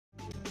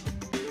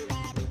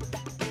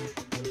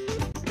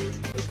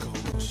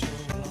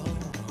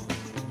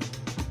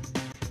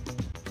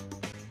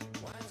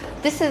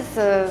This is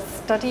a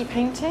study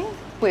painting,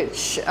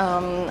 which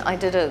I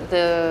did at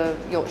the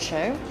yacht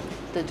show,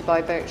 the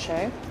Dubai boat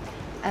show.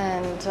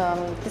 And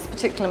this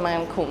particular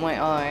man caught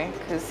my eye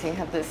because he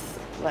had this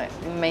like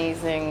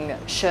amazing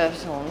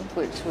shirt on,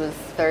 which was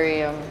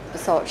very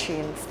Versace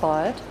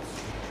inspired.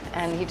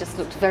 And he just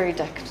looked very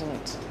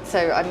decadent.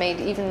 So I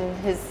made even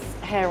his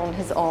hair on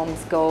his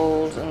arms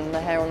gold and the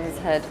hair on his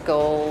head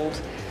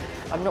gold.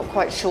 I'm not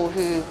quite sure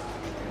who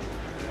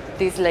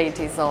these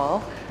ladies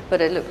are, but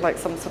it looked like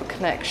some sort of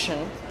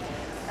connection.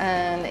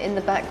 And in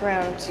the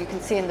background, you can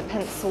see in the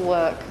pencil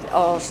work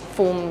are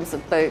forms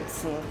of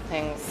boats and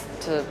things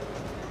to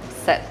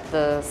set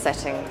the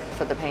setting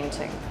for the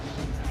painting.